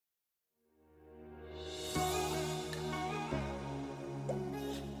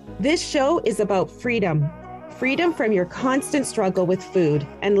This show is about freedom. Freedom from your constant struggle with food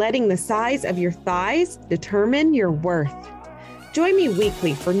and letting the size of your thighs determine your worth. Join me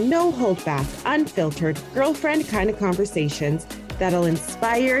weekly for no hold back, unfiltered, girlfriend kind of conversations that'll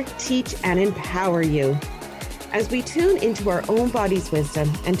inspire, teach, and empower you. As we tune into our own body's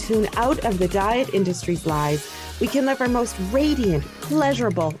wisdom and tune out of the diet industry's lies, we can live our most radiant,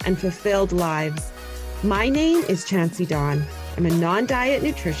 pleasurable, and fulfilled lives. My name is Chancey Dawn. I'm a non-diet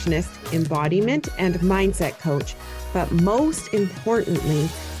nutritionist, embodiment, and mindset coach. But most importantly,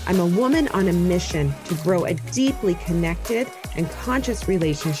 I'm a woman on a mission to grow a deeply connected and conscious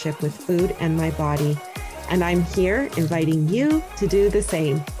relationship with food and my body. And I'm here inviting you to do the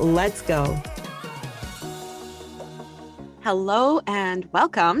same. Let's go. Hello and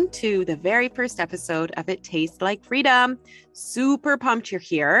welcome to the very first episode of It Tastes Like Freedom. Super pumped you're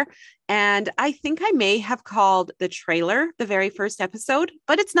here. And I think I may have called the trailer the very first episode,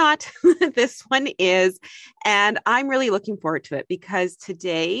 but it's not. This one is. And I'm really looking forward to it because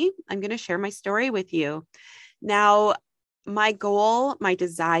today I'm going to share my story with you. Now, my goal, my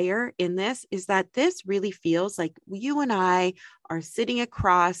desire in this is that this really feels like you and I are sitting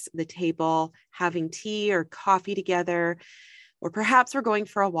across the table, having tea or coffee together, or perhaps we're going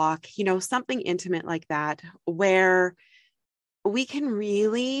for a walk, something intimate like that, where we can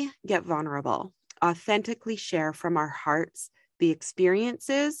really get vulnerable, authentically share from our hearts the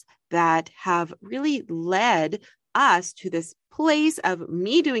experiences that have really led us to this place of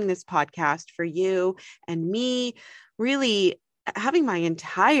me doing this podcast for you and me really having my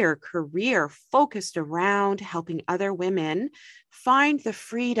entire career focused around helping other women find the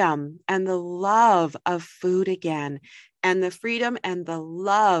freedom and the love of food again, and the freedom and the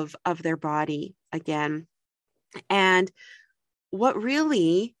love of their body again. And what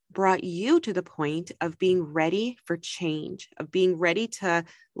really brought you to the point of being ready for change, of being ready to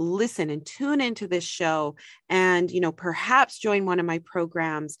listen and tune into this show and, perhaps join one of my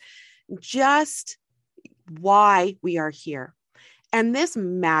programs, just why we are here. And this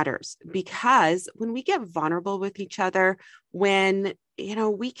matters because when we get vulnerable with each other, when,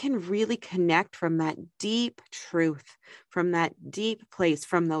 we can really connect from that deep truth, from that deep place,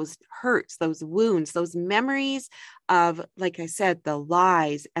 from those hurts, those wounds, those memories of, like I said, the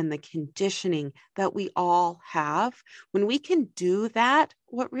lies and the conditioning that we all have. When we can do that,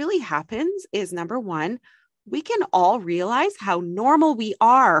 what really happens is, number one, we can all realize how normal we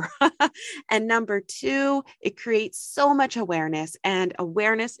are. And number two, it creates so much awareness, and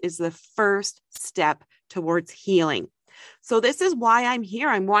awareness is the first step towards healing. So this is why I'm here.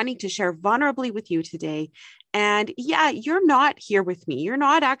 I'm wanting to share vulnerably with you today. And yeah, you're not here with me. You're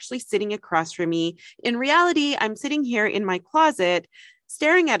not actually sitting across from me. In reality, I'm sitting here in my closet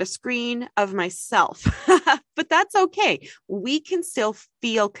staring at a screen of myself, but that's okay. We can still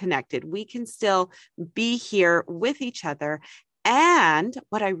feel connected. We can still be here with each other. And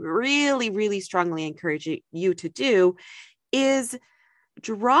what I really, really strongly encourage you to do is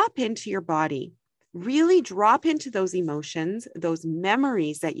drop into your body. Really drop into those emotions, those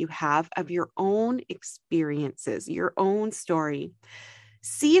memories that you have of your own experiences, your own story.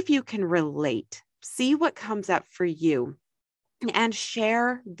 See if you can relate. See what comes up for you. And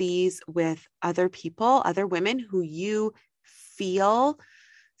share these with other people, other women who you feel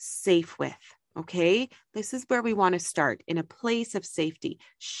safe with. Okay. This is where we want to start, in a place of safety.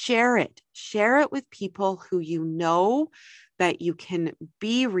 Share it. Share it with people who you know that you can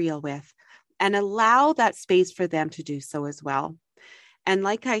be real with, and allow that space for them to do so as well. And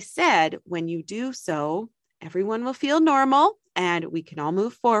like I said, when you do so, everyone will feel normal and we can all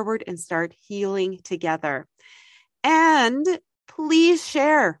move forward and start healing together. And please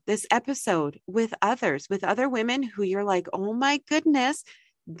share this episode with others, with other women who you're like, oh my goodness,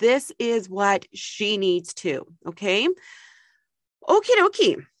 this is what she needs to. Okay. Okie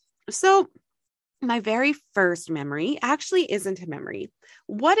dokie. So my very first memory actually isn't a memory.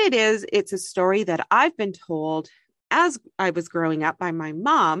 What it is, it's a story that I've been told as I was growing up by my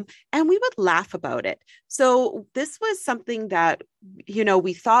mom, and we would laugh about it. So this was something that,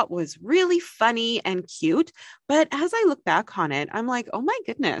 we thought was really funny and cute. But as I look back on it, I'm like, oh my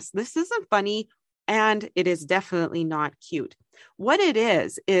goodness, this isn't funny. And it is definitely not cute. What it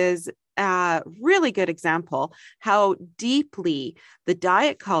is a really good example how deeply the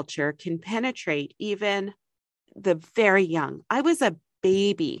diet culture can penetrate even the very young. I was a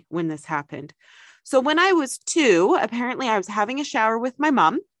baby when this happened. So when I was 2, apparently I was having a shower with my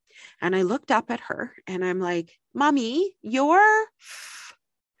mom, and I looked up at her and I'm like, Mommy,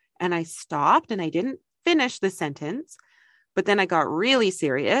 and I stopped and I didn't finish the sentence, but then I got really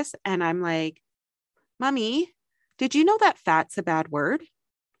serious and I'm like, Mommy, did you know that fat's a bad word?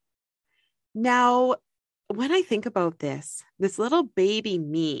 Now, when I think about this little baby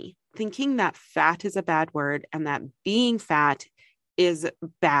me thinking that fat is a bad word and that being fat is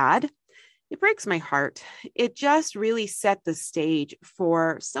bad, it breaks my heart. It just really set the stage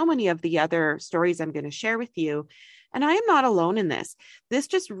for so many of the other stories I'm going to share with you. And I am not alone in this. This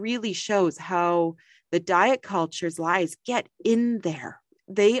just really shows how the diet culture's lies get in there.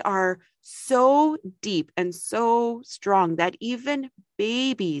 They are so deep and so strong that even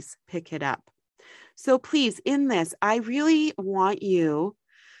babies pick it up. So please, in this, I really want you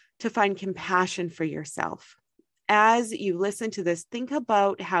to find compassion for yourself. As you listen to this, think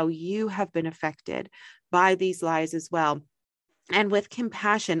about how you have been affected by these lies as well. And with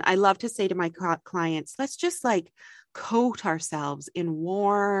compassion, I love to say to my clients, let's just like coat ourselves in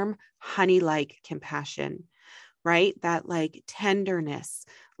warm, honey like compassion, right? That like tenderness.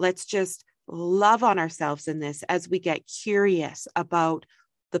 Let's just love on ourselves in this as we get curious about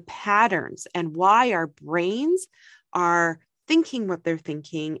the patterns and why our brains are thinking what they're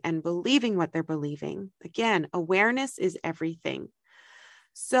thinking and believing what they're believing. Again, awareness is everything.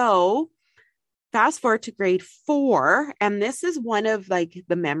 So fast forward to grade 4, and this is one of like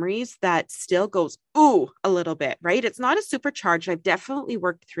the memories that still goes, ooh, a little bit, right? It's not a supercharged. I've definitely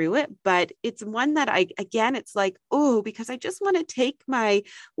worked through it, but it's one that it's like, ooh, because I just want to take my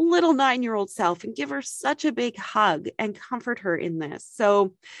little 9-year-old self and give her such a big hug and comfort her in this.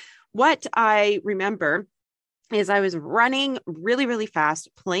 So what I remember is I was running really, really fast,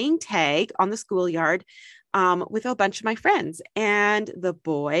 playing tag on the schoolyard with a bunch of my friends. And the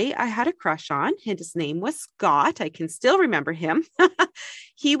boy I had a crush on, his name was Scott. I can still remember him.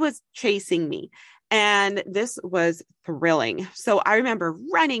 He was chasing me. And this was thrilling. So I remember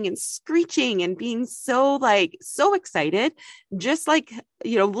running and screeching and being so excited, just like,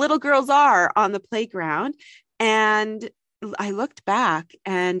 little girls are on the playground. And I looked back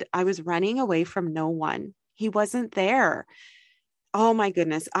and I was running away from no one. He wasn't there. Oh my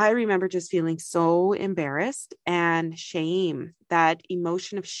goodness. I remember just feeling so embarrassed and shame, that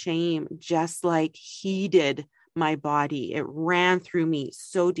emotion of shame, just like heated my body. It ran through me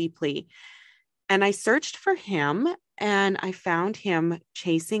so deeply. And I searched for him and I found him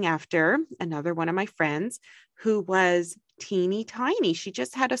chasing after another one of my friends who was teeny tiny. She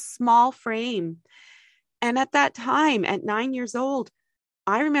just had a small frame. And at that time, at 9 years old,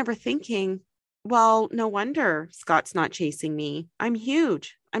 I remember thinking, well, no wonder Scott's not chasing me. I'm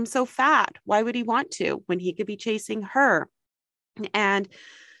huge. I'm so fat. Why would he want to when he could be chasing her? And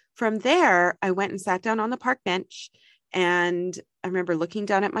from there, I went and sat down on the park bench. And I remember looking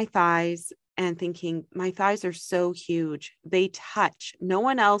down at my thighs and thinking, my thighs are so huge. They touch. No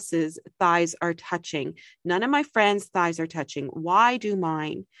one else's thighs are touching. None of my friends' thighs are touching. Why do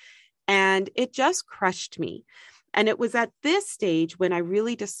mine? And it just crushed me. And it was at this stage when I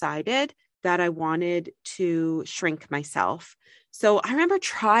really decided that I wanted to shrink myself. So I remember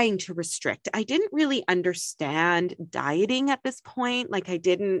trying to restrict. I didn't really understand dieting at this point. Like I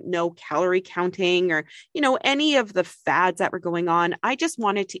didn't know calorie counting or, any of the fads that were going on. I just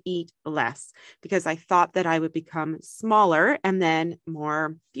wanted to eat less because I thought that I would become smaller and then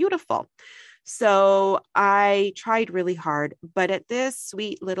more beautiful. So I tried really hard, but at this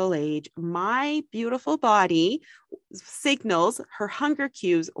sweet little age, my beautiful body signals, her hunger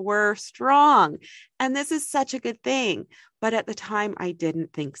cues were strong. And this is such a good thing. But at the time, I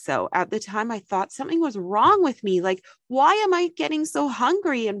didn't think so. At the time, I thought something was wrong with me. Like, why am I getting so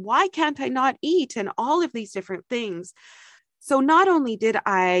hungry? And why can't I not eat? And all of these different things. So not only did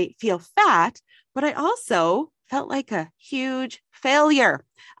I feel fat, but I also felt like a huge failure.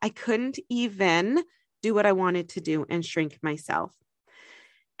 I couldn't even do what I wanted to do and shrink myself.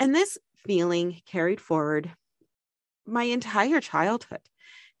 And this feeling carried forward my entire childhood.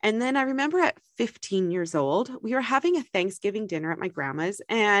 And then I remember at 15 years old, we were having a Thanksgiving dinner at my grandma's.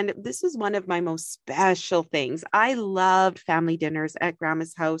 And this was one of my most special things. I loved family dinners at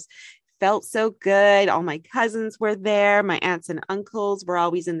grandma's house. Felt so good. All my cousins were there. My aunts and uncles were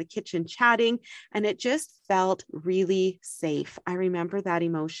always in the kitchen chatting. And it just felt really safe. I remember that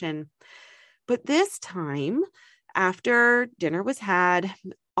emotion. But this time, after dinner was had,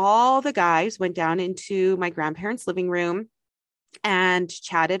 all the guys went down into my grandparents' living room and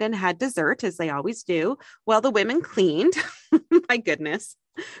chatted and had dessert, as they always do, while the women cleaned. My goodness,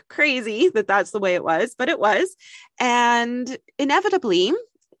 crazy that that's the way it was, but it was. And inevitably,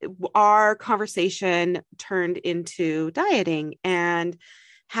 our conversation turned into dieting and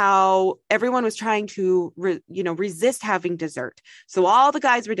how everyone was trying to, resist having dessert. So all the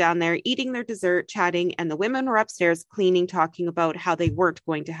guys were down there eating their dessert, chatting, and the women were upstairs cleaning, talking about how they weren't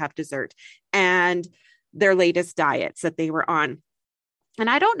going to have dessert and their latest diets that they were on. And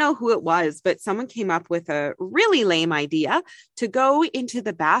I don't know who it was, but someone came up with a really lame idea to go into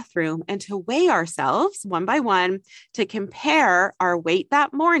the bathroom and to weigh ourselves one by one to compare our weight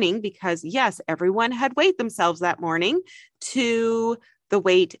that morning, because yes, everyone had weighed themselves that morning, to the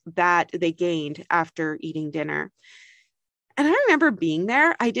weight that they gained after eating dinner. And I remember being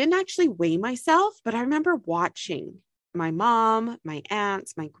there. I didn't actually weigh myself, but I remember watching my mom, my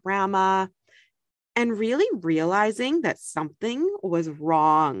aunts, my grandma, and really realizing that something was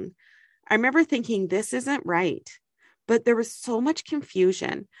wrong. I remember thinking, this isn't right. But there was so much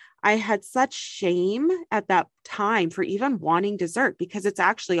confusion. I had such shame at that time for even wanting dessert, because it's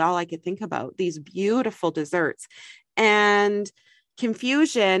actually all I could think about, these beautiful desserts, and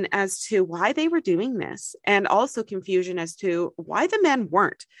confusion as to why they were doing this, and also confusion as to why the men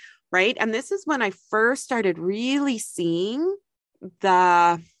weren't, right? And this is when I first started really seeing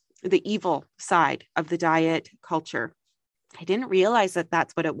the evil side of the diet culture. I didn't realize that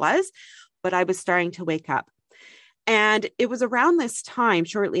that's what it was, but I was starting to wake up. And it was around this time,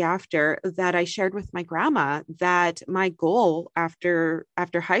 shortly after, that I shared with my grandma that my goal after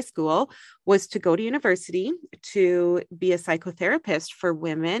high school was to go to university to be a psychotherapist for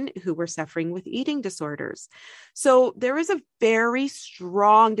women who were suffering with eating disorders. So there was a very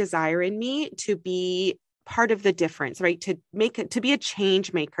strong desire in me to be part of the difference, right? To be a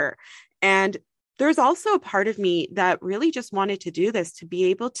change maker. And there's also a part of me that really just wanted to do this to be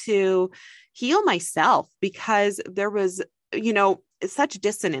able to heal myself, because there was, such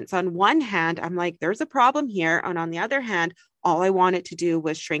dissonance. On one hand, I'm like, there's a problem here. And on the other hand, all I wanted to do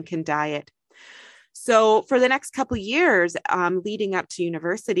was shrink and diet. So for the next couple of years, leading up to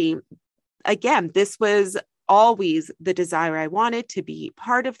university, again, this was always the desire. I wanted to be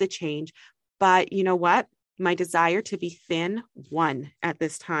part of the change. But you know what? My desire to be thin won at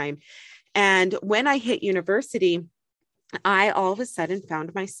this time. And when I hit university, I all of a sudden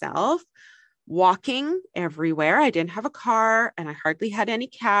found myself walking everywhere. I didn't have a car and I hardly had any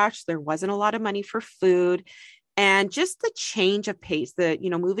cash. There wasn't a lot of money for food. And just the change of pace,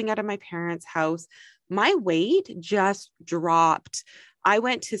 moving out of my parents' house, my weight just dropped. I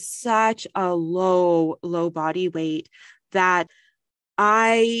went to such a low body weight that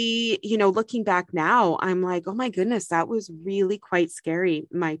looking back now, I'm like, oh my goodness, that was really quite scary.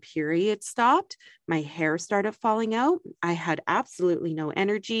 My period stopped. My hair started falling out. I had absolutely no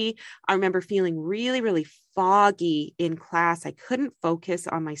energy. I remember feeling really, really foggy in class. I couldn't focus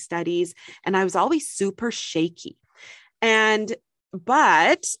on my studies, and I was always super shaky.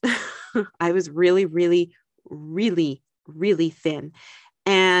 But I was really, really, really, really thin.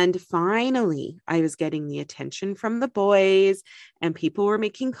 And finally, I was getting the attention from the boys, and people were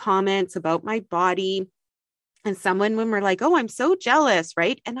making comments about my body. And some women were like, oh, I'm so jealous,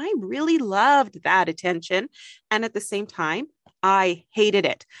 right? And I really loved that attention. And at the same time, I hated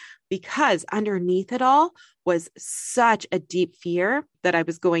it, because underneath it all was such a deep fear that I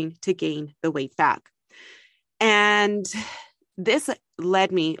was going to gain the weight back. And this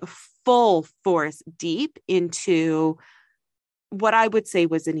led me full force deep into what I would say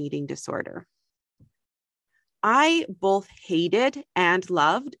was an eating disorder. I both hated and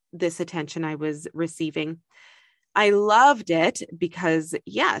loved this attention I was receiving. I loved it because,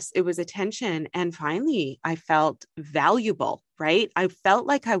 yes, it was attention. And finally, I felt valuable, right? I felt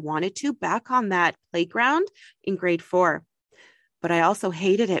like I wanted to back on that playground in grade 4. But I also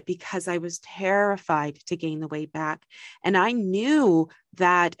hated it because I was terrified to gain the weight back. And I knew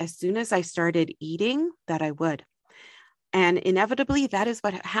that as soon as I started eating, that I would. And inevitably, that is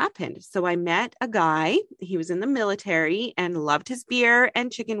what happened. So I met a guy, he was in the military and loved his beer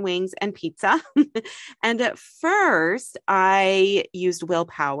and chicken wings and pizza. And at first, I used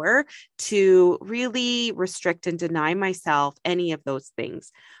willpower to really restrict and deny myself any of those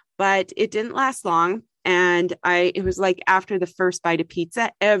things. But it didn't last long. And it was like after the first bite of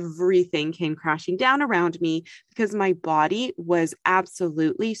pizza, everything came crashing down around me, because my body was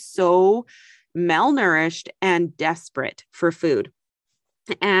absolutely so malnourished and desperate for food.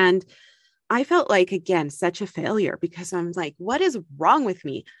 And I felt like, again, such a failure, because I'm like, what is wrong with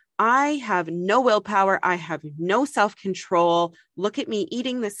me? I have no willpower. I have no self-control. Look at me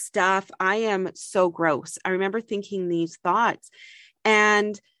eating this stuff. I am so gross. I remember thinking these thoughts.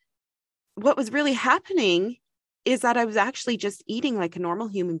 And what was really happening is that I was actually just eating like a normal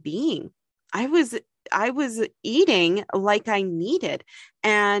human being. I was eating like I needed.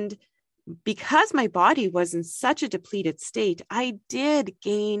 And because my body was in such a depleted state, I did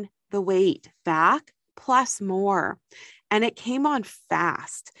gain the weight back plus more. And it came on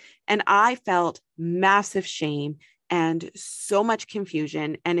fast. And I felt massive shame and so much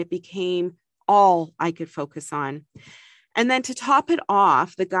confusion. And it became all I could focus on. And then to top it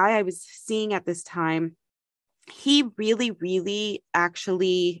off, the guy I was seeing at this time, he really, really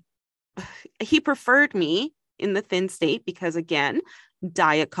actually, he preferred me in the thin state because, again,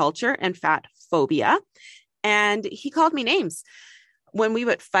 diet culture and fat phobia. And he called me names. When we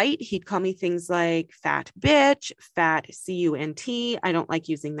would fight, he'd call me things like fat bitch, fat cunt. I don't like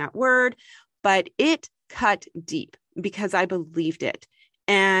using that word, but it cut deep because I believed it.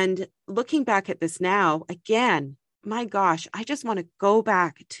 And looking back at this now, again, my gosh, I just want to go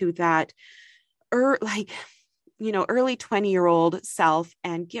back to that early 20-year-old self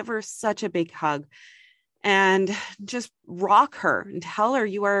and give her such a big hug and just rock her and tell her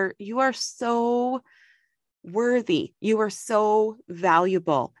you are so worthy. You are so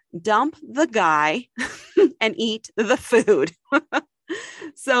valuable. Dump the guy and eat the food.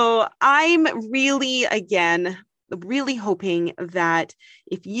 So I'm really, again, really hoping that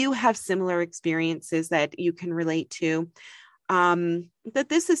if you have similar experiences that you can relate to, that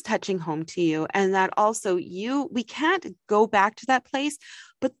this is touching home to you, and that also we can't go back to that place,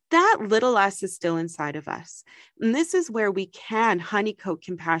 but that little us is still inside of us. And this is where we can honeycoat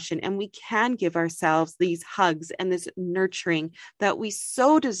compassion, and we can give ourselves these hugs and this nurturing that we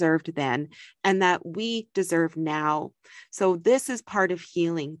so deserved then and that we deserve now. So this is part of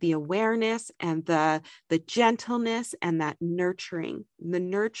healing, the awareness and the gentleness and that nurturing, the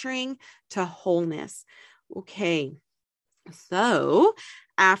nurturing to wholeness. Okay. So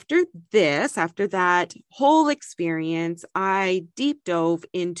after that whole experience, I deep dove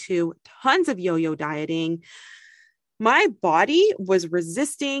into tons of yo-yo dieting. My body was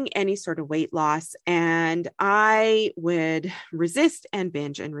resisting any sort of weight loss, and I would resist and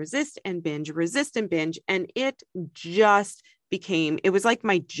binge and resist and binge, resist and binge. And it was like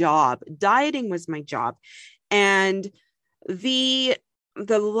my job. Dieting was my job. And the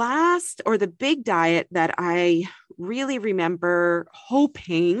last or the big diet that I really remember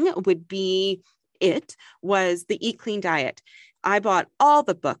hoping would be was the Eat Clean diet. I bought all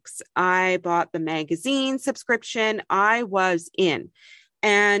the books. I bought the magazine subscription. I was in.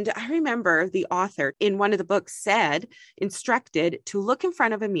 And I remember the author in one of the books instructed to look in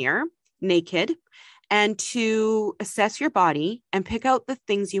front of a mirror naked and to assess your body and pick out the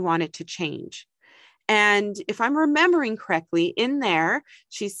things you wanted to change. And if I'm remembering correctly, in there,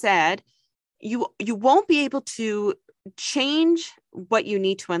 she said, you won't be able to change what you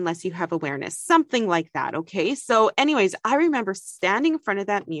need to unless you have awareness, something like that. Okay. So anyways, I remember standing in front of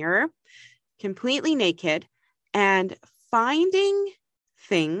that mirror, completely naked, and finding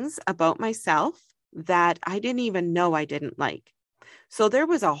things about myself that I didn't even know I didn't like. So there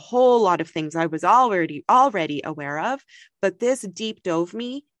was a whole lot of things I was already aware of, but this deep dove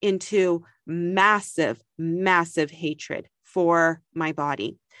me into massive, massive hatred for my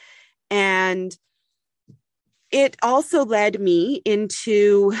body. And it also led me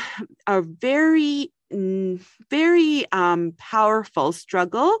into a very, very powerful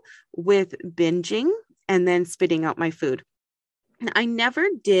struggle with binging and then spitting out my food. I never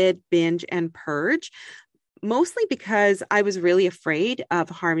did binge and purge, mostly because I was really afraid of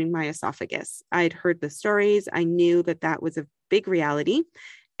harming my esophagus. I'd heard the stories. I knew that was a big reality.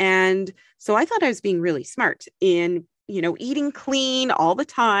 And so I thought I was being really smart in, eating clean all the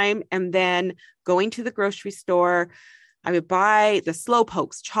time. And then going to the grocery store, I would buy the Slow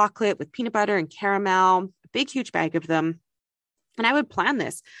Pokes chocolate with peanut butter and caramel, a big, huge bag of them. And I would plan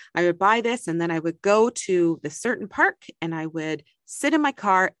this. I would buy this, and then I would go to the certain park and I would sit in my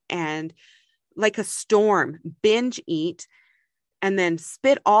car and, like a storm, binge eat, and then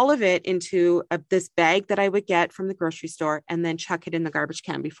spit all of it into this bag that I would get from the grocery store and then chuck it in the garbage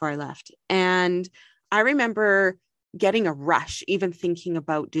can before I left. And I remember getting a rush, even thinking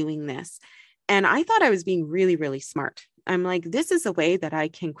about doing this. And I thought I was being really, really smart. I'm like, this is a way that I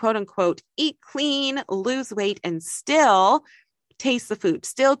can, quote unquote, eat clean, lose weight, and still taste the food,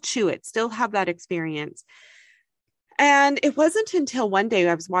 still chew it, still have that experience. And it wasn't until one day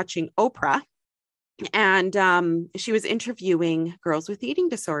I was watching Oprah, and she was interviewing girls with eating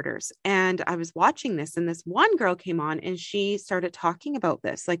disorders. And I was watching this, and this one girl came on and she started talking about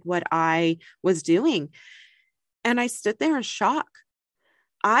this, like what I was doing. And I stood there in shock.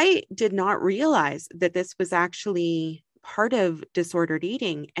 I did not realize that this was actually part of disordered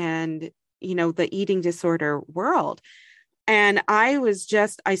eating and, the eating disorder world. And I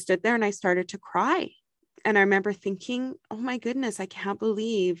stood there and I started to cry. And I remember thinking, oh my goodness, I can't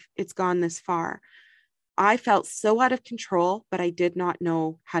believe it's gone this far. I felt so out of control, but I did not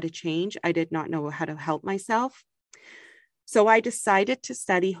know how to change. I did not know how to help myself. So I decided to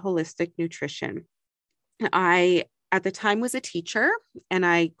study holistic nutrition. I, at the time, was a teacher, and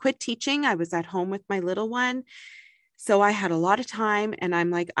I quit teaching. I was at home with my little one. So I had a lot of time and I'm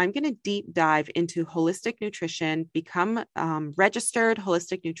like, I'm going to deep dive into holistic nutrition, become registered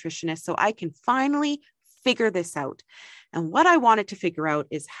holistic nutritionist so I can finally figure this out. And what I wanted to figure out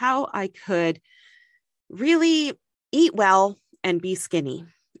is how I could really eat well and be skinny,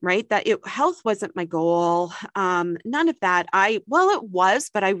 right? Health wasn't my goal. None of that. Well, it was,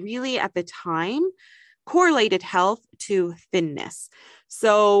 but I really at the time correlated health to thinness.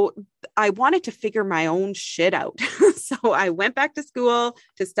 So I wanted to figure my own shit out. So I went back to school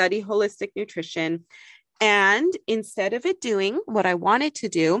to study holistic nutrition. And instead of it doing what I wanted to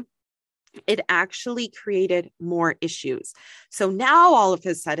do, it actually created more issues. So now all of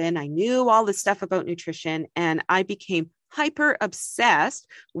a sudden, I knew all this stuff about nutrition and I became hyper obsessed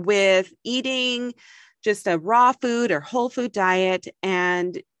with eating just a raw food or whole food diet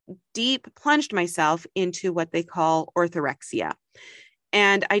and deep plunged myself into what they call orthorexia.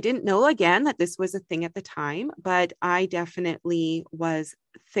 And I didn't know again that this was a thing at the time, but I definitely was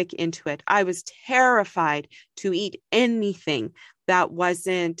thick into it. I was terrified to eat anything that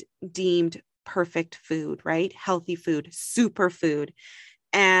wasn't deemed perfect food, right? Healthy food, superfood.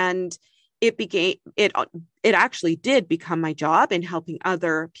 And it actually did become my job in helping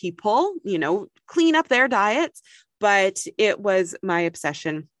other people, clean up their diets, but it was my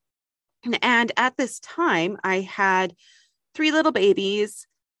obsession. And at this time, I had 3 little babies.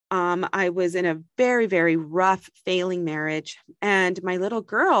 I was in a very, very rough, failing marriage. And my little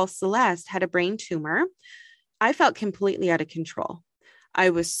girl, Celeste, had a brain tumor. I felt completely out of control. I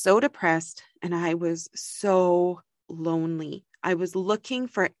was so depressed and I was so lonely. I was looking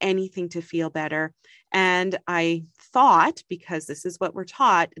for anything to feel better. And I thought, because this is what we're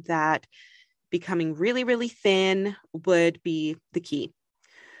taught, that becoming really, really thin would be the key.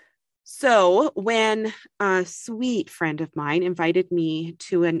 So when a sweet friend of mine invited me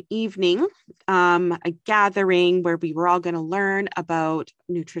to an evening, a gathering where we were all going to learn about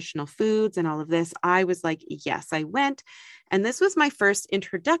nutritional foods and all of this, I was like, yes, I went. And this was my first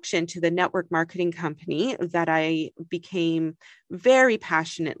introduction to the network marketing company that I became very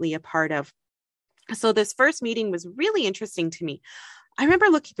passionately a part of. So this first meeting was really interesting to me. I remember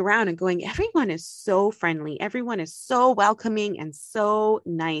looking around and going, everyone is so friendly. Everyone is so welcoming and so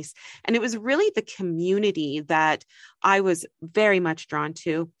nice. And it was really the community that I was very much drawn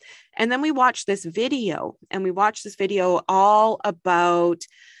to. And then we watched this video all about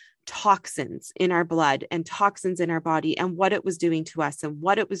toxins in our blood and toxins in our body and what it was doing to us and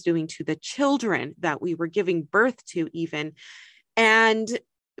what it was doing to the children that we were giving birth to even. And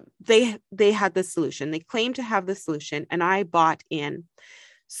they had the solution. They claimed to have the solution and I bought in.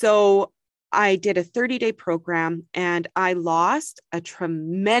 So I did a 30-day program and I lost a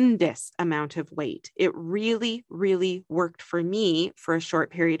tremendous amount of weight. It really, really worked for me for a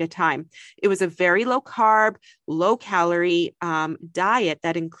short period of time. It was a very low carb, low calorie diet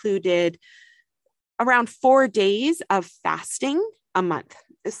that included around 4 days of fasting a month.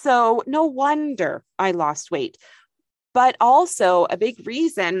 So no wonder I lost weight. But also a big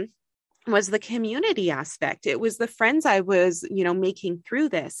reason was the community aspect. It was the friends I was, making through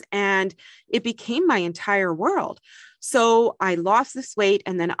this, and it became my entire world. So I lost this weight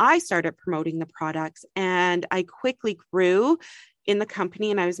and then I started promoting the products and I quickly grew in the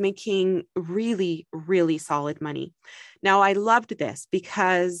company and I was making really, really solid money. Now I loved this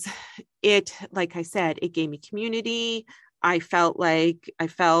because like I said, it gave me community. I felt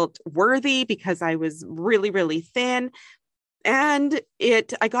worthy because I was really, really thin. And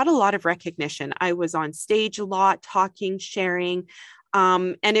I got a lot of recognition. I was on stage a lot, talking, sharing,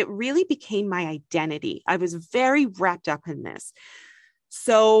 and it really became my identity. I was very wrapped up in this.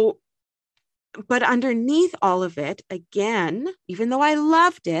 So, but underneath all of it, again, even though I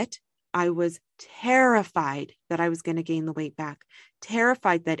loved it, I was terrified that I was going to gain the weight back,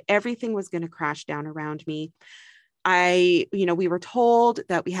 terrified that everything was going to crash down around me. We were told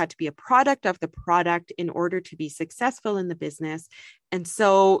that we had to be a product of the product in order to be successful in the business. And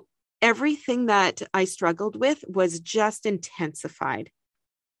so everything that I struggled with was just intensified.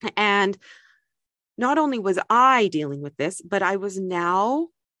 And not only was I dealing with this, but I was now,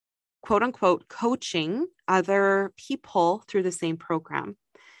 quote unquote, coaching other people through the same program.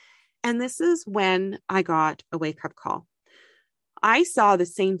 And this is when I got a wake-up call. I saw the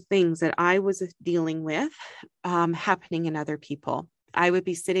same things that I was dealing with happening in other people. I would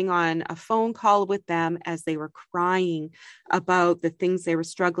be sitting on a phone call with them as they were crying about the things they were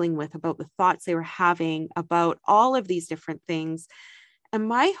struggling with, about the thoughts they were having, about all of these different things. And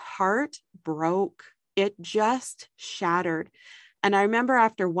my heart broke. It just shattered. And I remember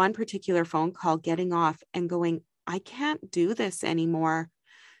after one particular phone call getting off and going, I can't do this anymore.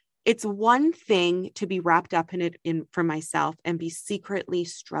 It's one thing to be wrapped up in it for myself and be secretly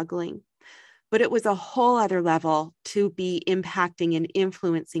struggling, but it was a whole other level to be impacting and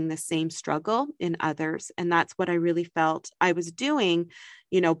influencing the same struggle in others. And that's what I really felt I was doing,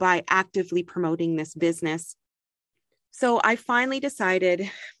 by actively promoting this business. So I finally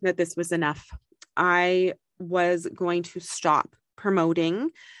decided that this was enough. I was going to stop promoting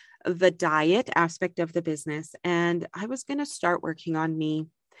the diet aspect of the business, and I was going to start working on me.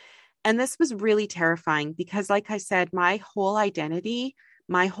 And this was really terrifying because, like I said, my whole identity,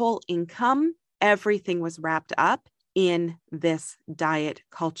 my whole income, everything was wrapped up in this diet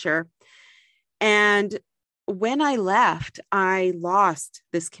culture. And when I left, I lost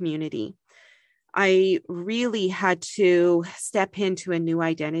this community. I really had to step into a new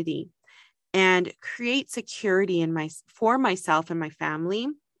identity and create security for myself and my family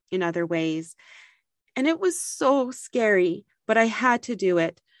in other ways. And it was so scary, but I had to do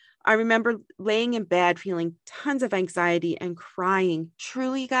it. I remember laying in bed, feeling tons of anxiety and crying.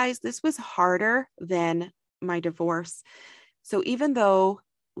 Truly, guys, this was harder than my divorce. So even though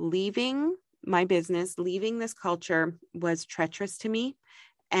leaving my business, leaving this culture was treacherous to me,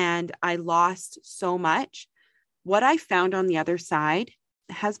 and I lost so much, what I found on the other side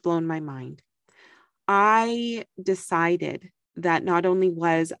has blown my mind. I decided that not only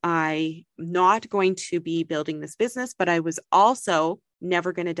was I not going to be building this business, but I was also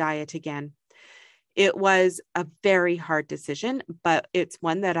never going to diet again. It was a very hard decision, but it's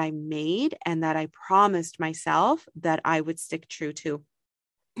one that I made and that I promised myself that I would stick true to.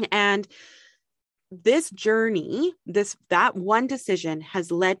 And this journey, that one decision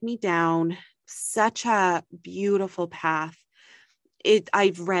has led me down such a beautiful path.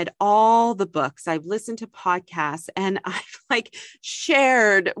 I've read all the books, I've listened to podcasts, and I've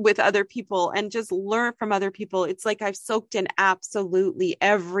shared with other people and just learned from other people. It's like I've soaked in absolutely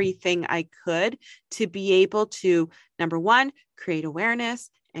everything I could to be able to, number one, create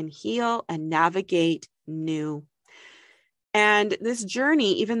awareness and heal and navigate new. And this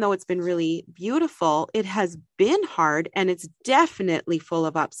journey, even though it's been really beautiful, it has been hard, and it's definitely full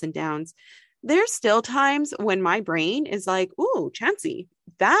of ups and downs. There's still times when my brain is like, "Ooh, Chancey,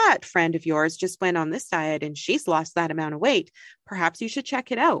 that friend of yours just went on this diet and she's lost that amount of weight. Perhaps you should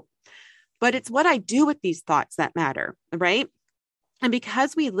check it out." But it's what I do with these thoughts that matter, right? And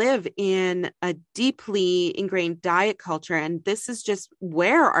because we live in a deeply ingrained diet culture, and this is just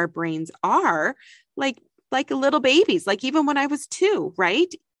where our brains are, like little babies, like even when I was 2,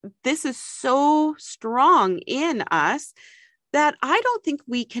 right? This is so strong in us that I don't think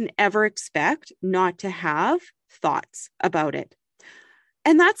we can ever expect not to have thoughts about it.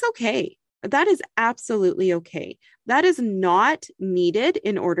 And that's okay. That is absolutely okay. That is not needed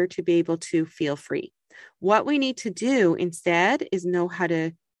in order to be able to feel free. What we need to do instead is know how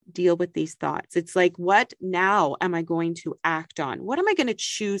to deal with these thoughts. It's like, what now am I going to act on? What am I going to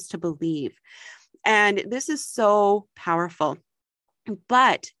choose to believe? And this is so powerful,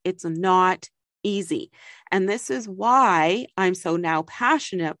 but it's not easy. And this is why I'm so now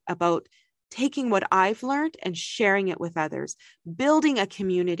passionate about taking what I've learned and sharing it with others, building a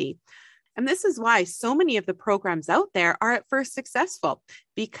community. And this is why so many of the programs out there are at first successful,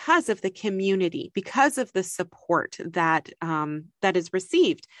 because of the community, because of the support that is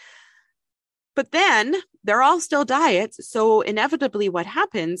received. But then they're all still diets. So inevitably what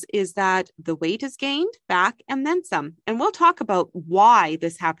happens is that the weight is gained back and then some. And we'll talk about why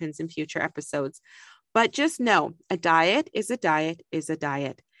this happens in future episodes. But just know a diet is a diet is a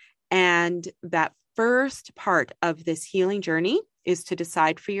diet. And that first part of this healing journey is to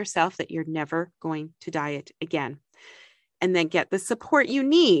decide for yourself that you're never going to diet again. And then get the support you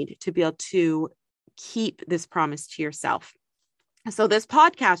need to be able to keep this promise to yourself. So this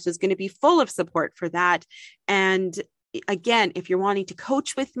podcast is going to be full of support for that. And again, if you're wanting to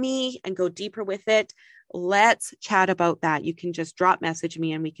coach with me and go deeper with it, let's chat about that. You can just message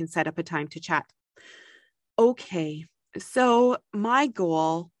me and we can set up a time to chat. Okay. So my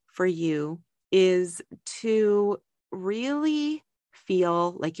goal for you is to really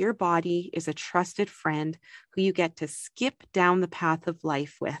feel like your body is a trusted friend who you get to skip down the path of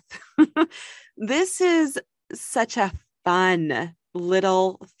life with. This is such a fun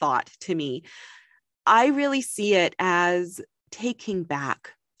little thought to me. I really see it as taking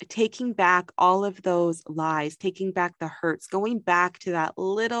back all of those lies, taking back the hurts, going back to that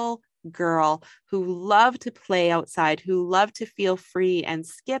little girl who loved to play outside, who loved to feel free and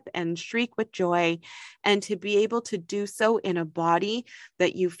skip and shriek with joy, and to be able to do so in a body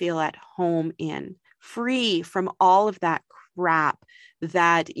that you feel at home in, free from all of that crap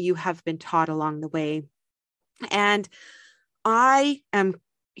that you have been taught along the way. And I am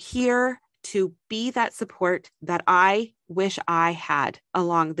here to be that support that I wish I had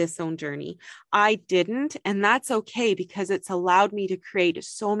along this own journey. I didn't, and that's okay, because it's allowed me to create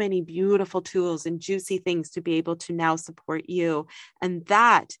so many beautiful tools and juicy things to be able to now support you. And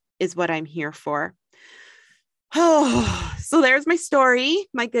that is what I'm here for. Oh, so there's my story.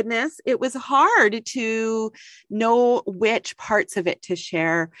 My goodness, it was hard to know which parts of it to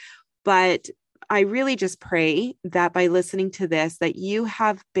share, but I really just pray that by listening to this, that you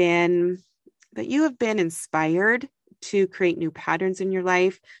have been inspired to create new patterns in your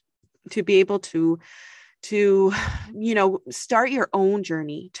life, to be able to start your own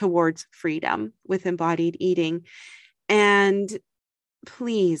journey towards freedom with embodied eating. And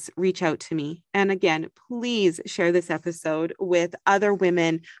please reach out to me. And again, please share this episode with other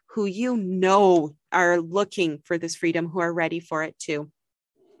women who are looking for this freedom, who are ready for it too.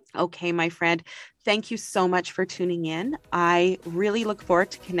 Okay, my friend, thank you so much for tuning in. I really look forward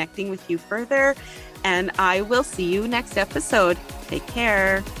to connecting with you further, and I will see you next episode. Take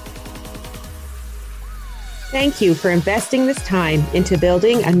care. Thank you for investing this time into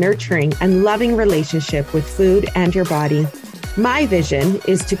building a nurturing and loving relationship with food and your body. My vision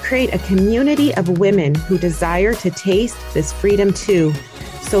is to create a community of women who desire to taste this freedom too.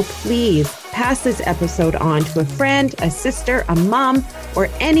 So please pass this episode on to a friend, a sister, a mom, or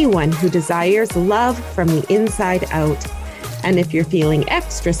anyone who desires love from the inside out. And if you're feeling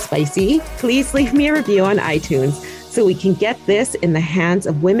extra spicy, please leave me a review on iTunes so we can get this in the hands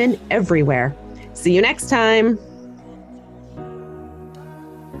of women everywhere. See you next time.